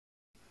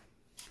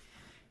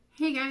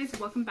Hey guys,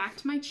 welcome back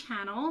to my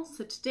channel.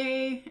 So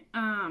today,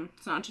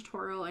 it's not a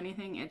tutorial or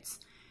anything, it's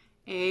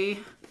a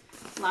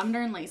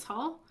Lavender and Lace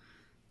haul.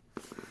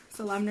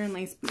 So Lavender and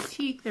Lace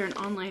Boutique, they're an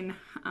online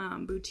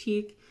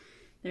boutique.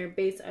 They're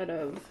based out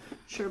of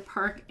Sherwood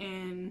Park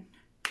in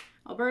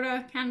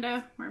Alberta,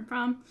 Canada, where I'm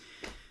from.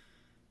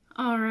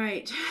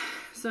 Alright,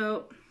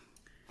 so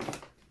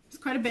there's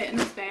quite a bit in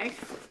this bag.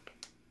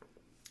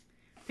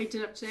 Picked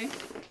it up today.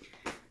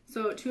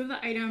 So two of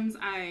the items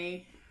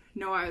I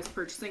know I was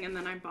purchasing, and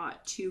then I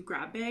bought two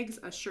grab bags,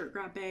 a shirt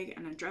grab bag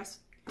and a dress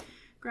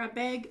grab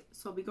bag.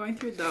 So I'll be going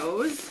through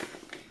those.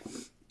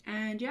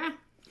 And yeah,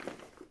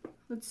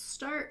 let's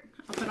start.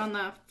 I'll put on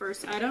the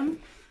first item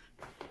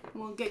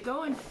and we'll get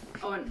going.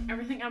 Oh, and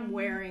everything I'm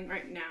wearing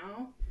right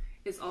now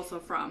is also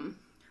from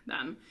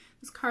them.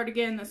 This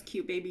cardigan, this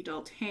cute baby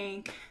doll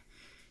tank,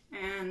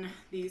 and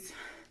these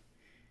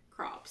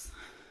crops.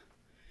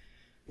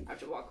 I have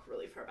to walk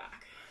really far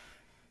back.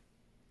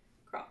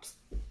 Crops.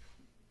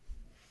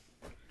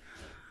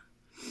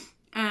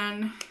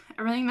 And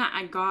everything that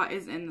I got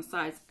is in the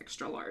size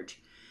extra large.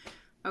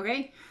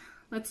 Okay,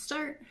 let's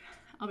start.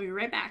 I'll be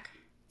right back.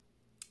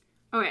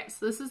 Okay,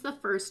 so this is the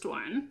first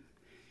one.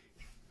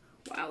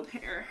 Wild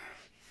hair.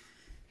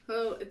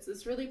 So it's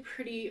this really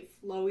pretty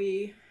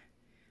flowy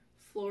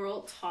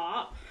floral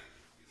top.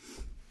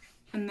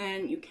 And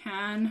then you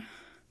can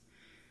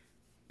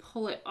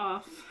pull it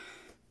off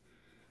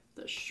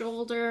the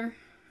shoulder.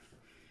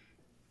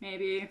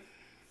 Maybe if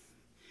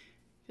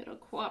it'll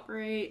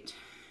cooperate.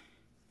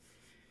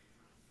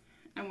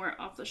 And wear it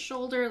off the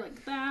shoulder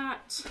like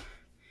that.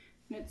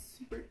 And it's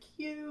super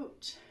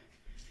cute.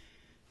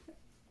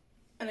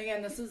 And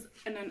again, this is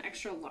in an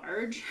extra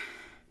large.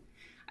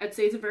 I'd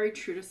say it's a very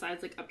true to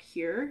size, like up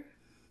here.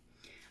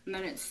 And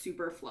then it's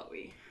super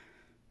flowy.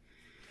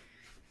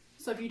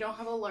 So if you don't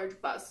have a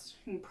large bust,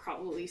 you can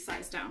probably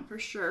size down for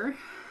sure.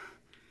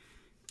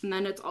 And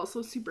then it's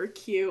also super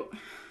cute,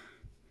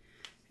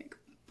 like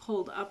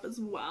pulled up as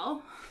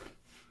well.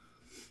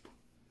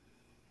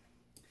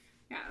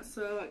 Yeah,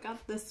 so I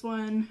got this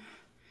one.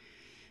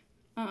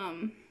 I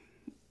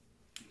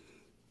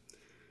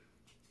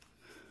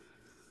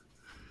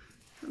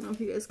don't know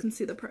if you guys can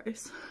see the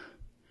price.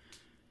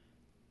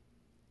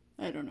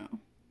 I don't know.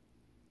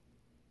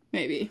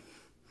 Maybe.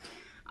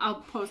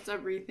 I'll post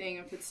everything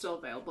if it's still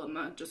available in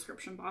the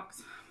description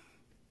box.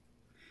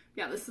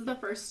 Yeah, this is the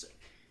first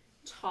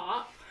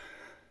top.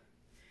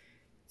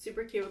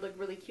 Super cute, like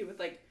really cute with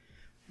like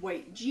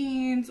white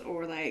jeans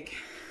or like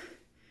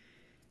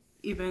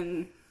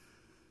even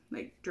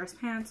like dress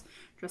pants,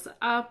 dress it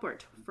up, or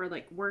for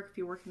like work if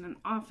you work in an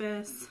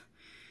office.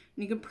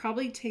 And you could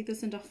probably take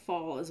this into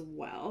fall as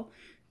well,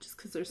 just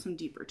because there's some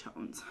deeper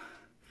tones.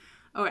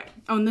 Okay,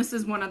 oh, and this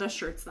is one of the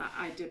shirts that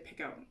I did pick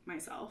out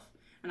myself,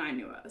 and I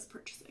knew I was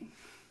purchasing.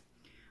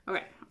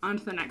 Okay, on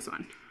to the next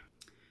one.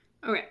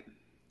 Okay,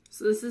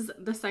 so this is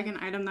the second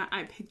item that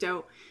I picked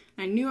out,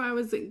 and I knew I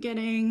was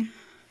getting.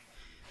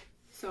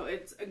 So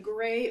it's a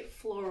gray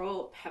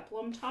floral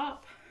peplum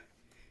top.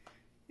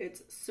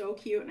 It's so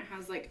cute, and it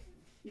has like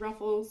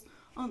ruffles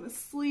on the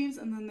sleeves,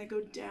 and then they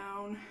go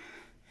down.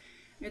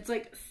 It's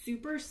like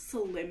super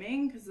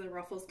slimming because the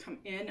ruffles come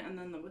in, and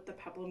then with the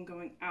peplum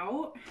going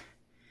out,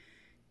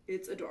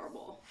 it's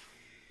adorable.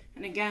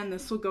 And again,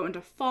 this will go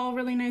into fall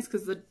really nice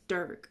because the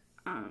dark,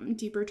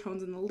 deeper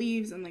tones in the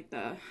leaves and like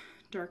the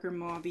darker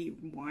mauve-y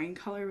wine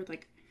color with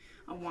like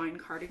a wine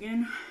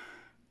cardigan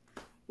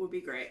would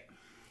be great.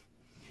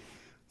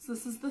 So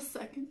this is the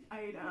second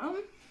item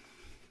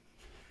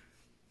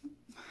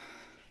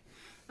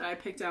that I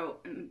picked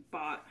out and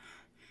bought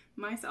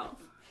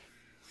myself.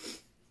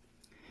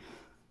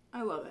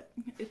 I love it.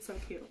 It's so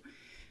cute.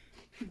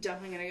 I'm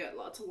definitely gonna get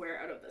lots of wear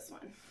out of this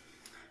one.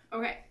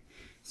 Okay,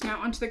 so now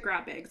onto the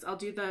grab bags. I'll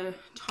do the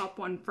top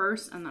one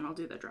first and then I'll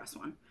do the dress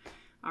one.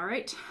 All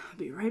right, I'll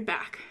be right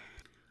back.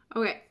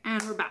 Okay,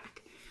 and we're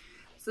back.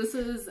 So this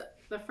is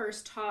the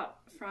first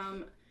top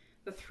from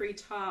the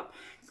 3-top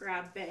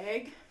grab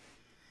bag.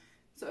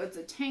 So it's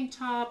a tank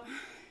top,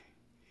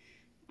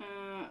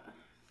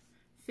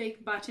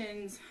 fake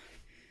buttons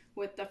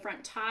with the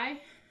front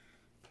tie,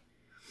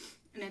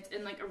 and it's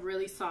in like a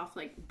really soft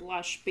like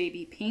blush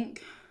baby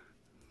pink,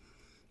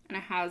 and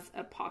it has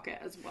a pocket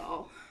as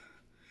well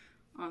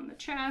on the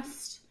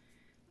chest.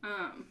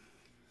 I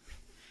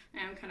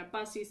am kind of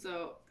busty,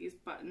 so these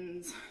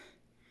buttons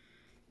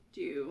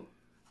do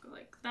go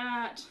like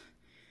that,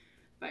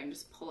 but I can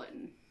just pull it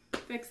and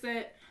fix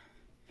it.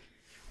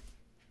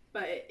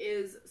 But it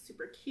is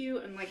super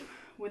cute, and like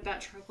with that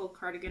charcoal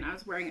cardigan I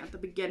was wearing at the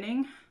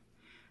beginning,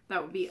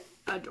 that would be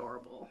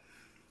adorable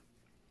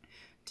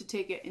to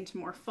take it into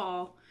more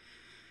fall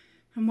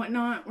and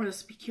whatnot, or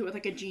this would be cute with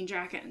like a jean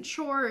jacket and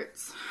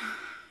shorts.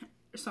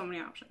 There's so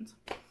many options.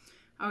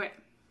 Okay,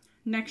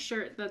 next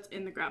shirt that's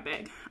in the grab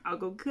bag. I'll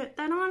go get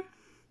that on.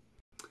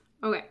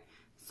 Okay,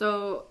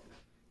 so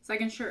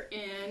second shirt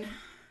in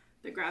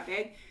the grab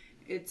bag.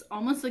 It's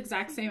almost the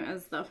exact same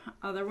as the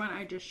other one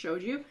I just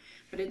showed you,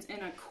 but it's in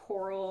a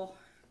coral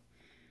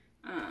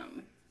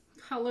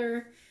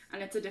color.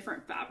 And it's a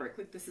different fabric.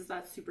 Like this is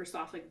that super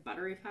soft, like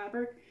buttery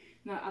fabric.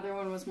 And the other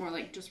one was more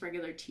like just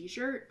regular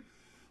t-shirt.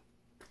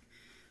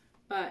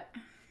 But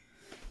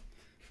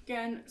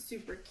again,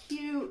 super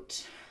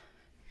cute.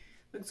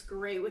 Looks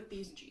great with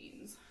these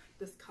jeans.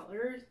 This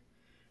color,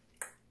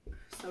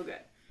 so good.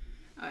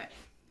 All right,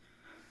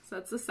 so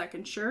that's the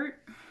second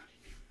shirt.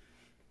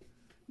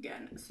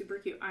 Again, super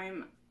cute.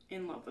 I'm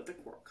in love with the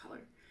coral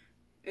color.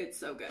 It's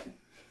so good.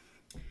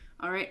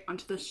 All right,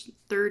 onto the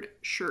third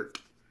shirt.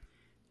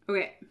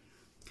 Okay,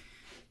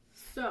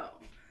 so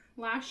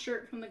last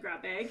shirt from the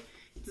grab bag.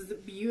 This is a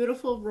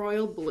beautiful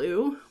royal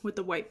blue with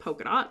the white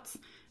polka dots.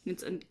 And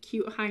it's a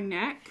cute high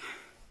neck.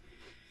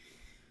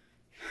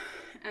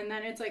 And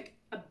then it's like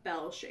a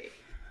bell shape.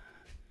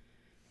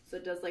 So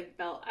it does like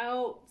bell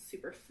out,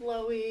 super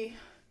flowy.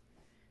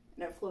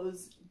 And it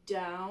flows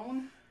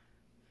down,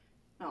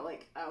 not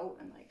like out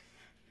and like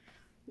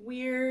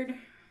weird.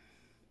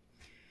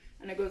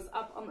 And it goes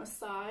up on the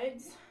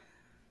sides.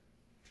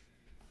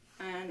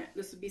 And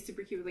this would be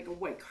super cute with like a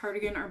white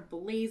cardigan or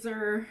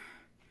blazer.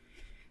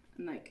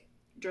 And like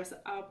dress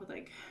it up with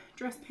like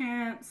dress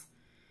pants.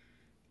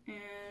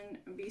 And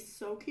it'd be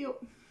so cute.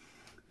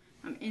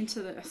 I'm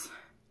into this.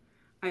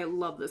 I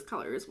love this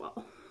color as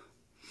well.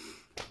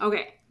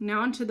 Okay, now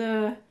onto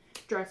the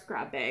dress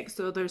grab bag.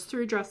 So there's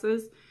 3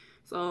 dresses.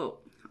 So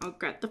I'll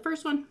get the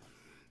first one.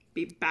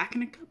 Be back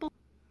in a couple.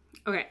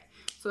 Okay,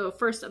 so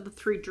first of the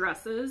 3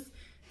 dresses.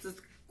 This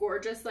is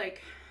gorgeous,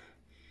 like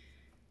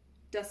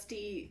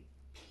dusty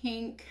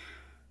pink,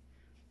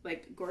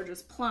 like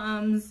gorgeous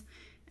plums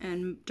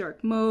and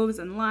dark mauves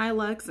and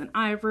lilacs and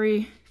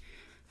ivory.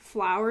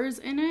 Flowers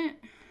in it.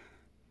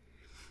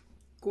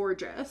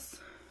 Gorgeous.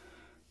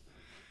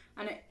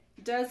 And it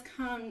does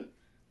come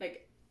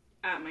like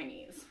at my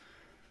knees.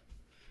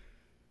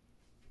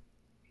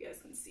 You guys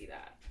can see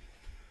that.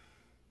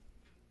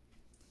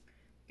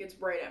 It's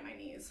right at my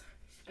knees.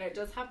 And it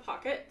does have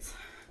pockets,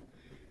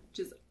 which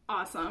is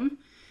awesome.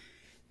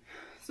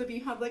 So if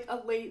you have like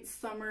a late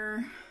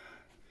summer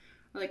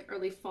or like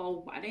early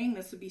fall wedding,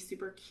 this would be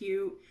super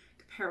cute.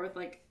 Compare with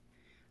like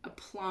a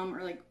plum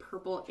or like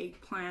purple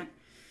eggplant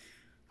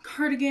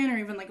cardigan, or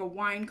even like a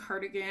wine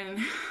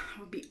cardigan.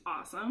 Would be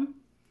awesome.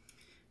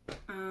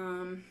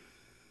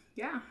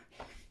 Yeah,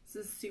 this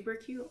is super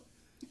cute,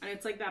 and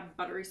it's like that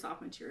buttery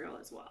soft material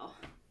as well.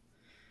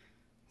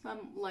 So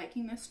I'm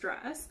liking this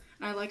dress,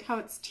 and I like how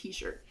it's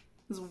t-shirt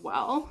as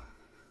well.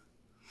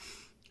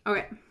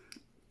 Okay,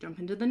 jump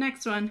into the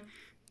next one.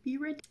 Be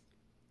ready.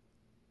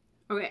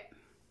 Okay,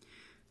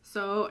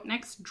 so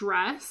next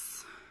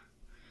dress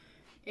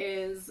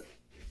is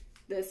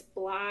this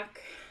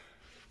black,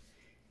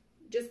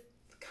 just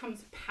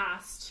comes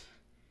past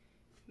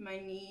my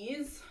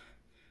knees.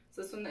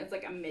 So this one is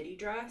like a midi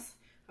dress.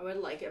 I would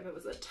like it if it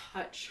was a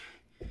touch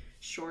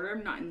shorter.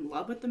 I'm not in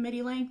love with the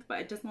midi length, but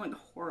it doesn't look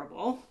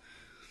horrible.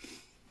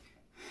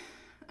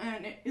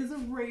 And it is a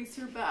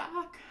racer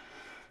back.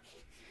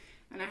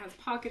 And it has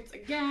pockets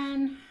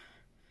again.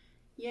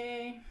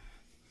 Yay.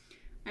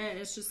 And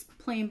it's just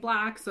plain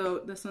black, so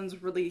this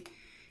one's really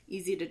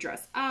easy to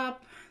dress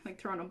up. Like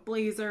throw on a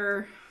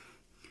blazer,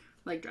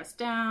 like dress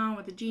down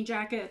with a jean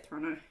jacket, throw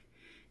on a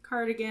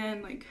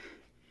cardigan. Like,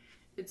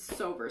 it's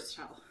so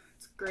versatile.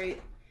 It's a great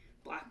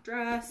black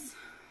dress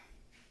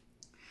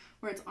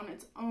where it's on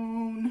its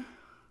own.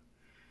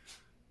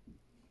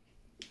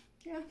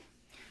 Yeah,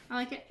 I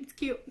like it. It's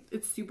cute.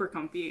 It's super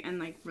comfy and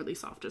like really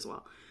soft as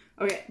well.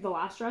 Okay, the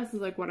last dress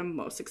is like what I'm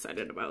most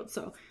excited about.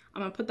 So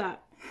I'm gonna put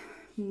that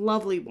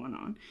lovely one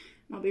on.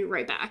 I'll be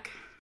right back.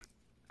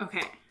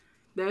 Okay,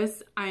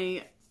 this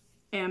I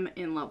am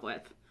in love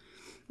with.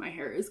 My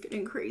hair is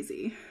getting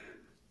crazy.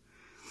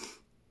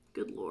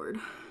 Good Lord.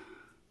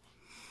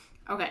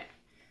 Okay,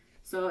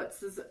 so it's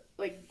this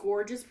like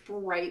gorgeous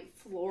bright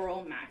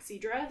floral maxi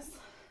dress.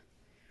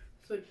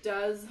 So it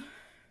does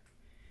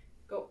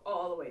go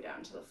all the way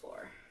down to the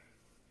floor.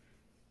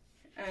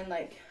 And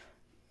like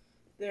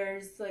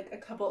there's like a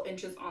couple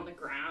inches on the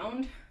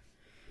ground.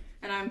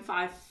 And I'm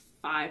 5'5",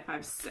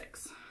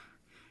 5'6",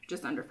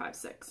 just under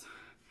 5'6".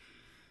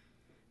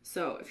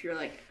 So if you're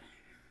like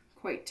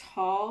quite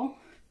tall,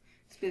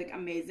 this would be like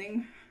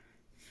amazing.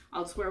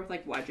 I'll just wear it with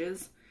like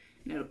wedges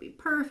and it'll be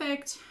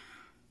perfect.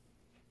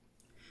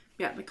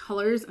 Yeah, the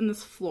colors in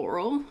this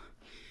floral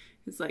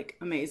is like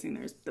amazing.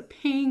 There's the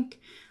pink,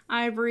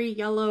 ivory,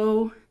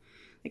 yellow,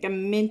 like a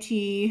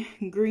minty,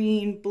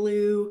 green,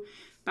 blue,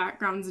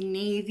 background's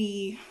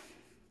navy,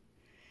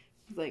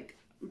 like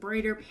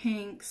brighter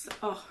pinks.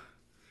 Oh,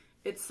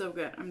 it's so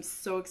good. I'm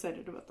so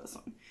excited about this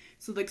one.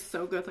 So like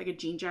so good with like a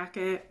jean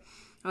jacket.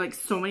 I like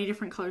so many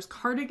different colors.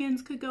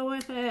 Cardigans could go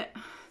with it.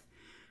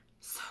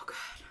 So good.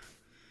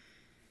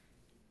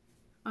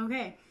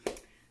 Okay,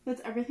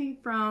 that's everything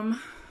from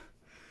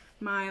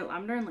my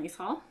Lavender and Lace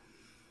haul.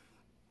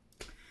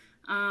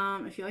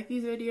 If you like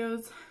these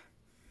videos,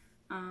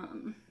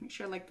 make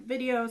sure to like the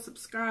video,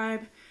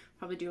 subscribe.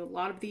 Probably do a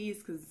lot of these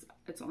because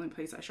it's the only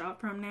place I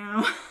shop from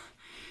now.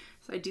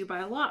 So I do buy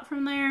a lot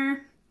from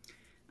there.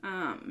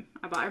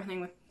 I bought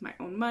everything with my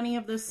own money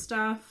of this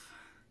stuff.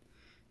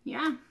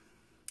 Yeah,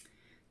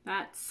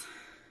 that's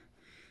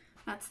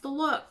the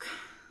look.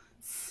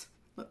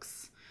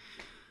 Looks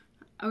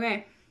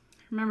okay.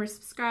 Remember to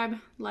subscribe,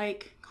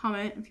 like,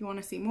 comment if you want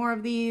to see more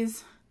of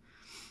these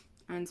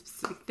and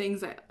specific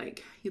things that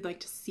like you'd like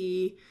to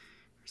see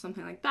or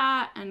something like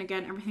that. And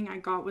again, everything I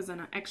got was in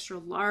an extra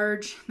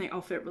large. They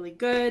all fit really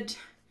good.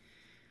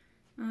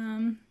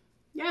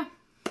 Yeah,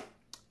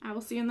 I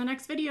will see you in the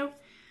next video.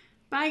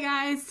 Bye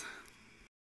guys.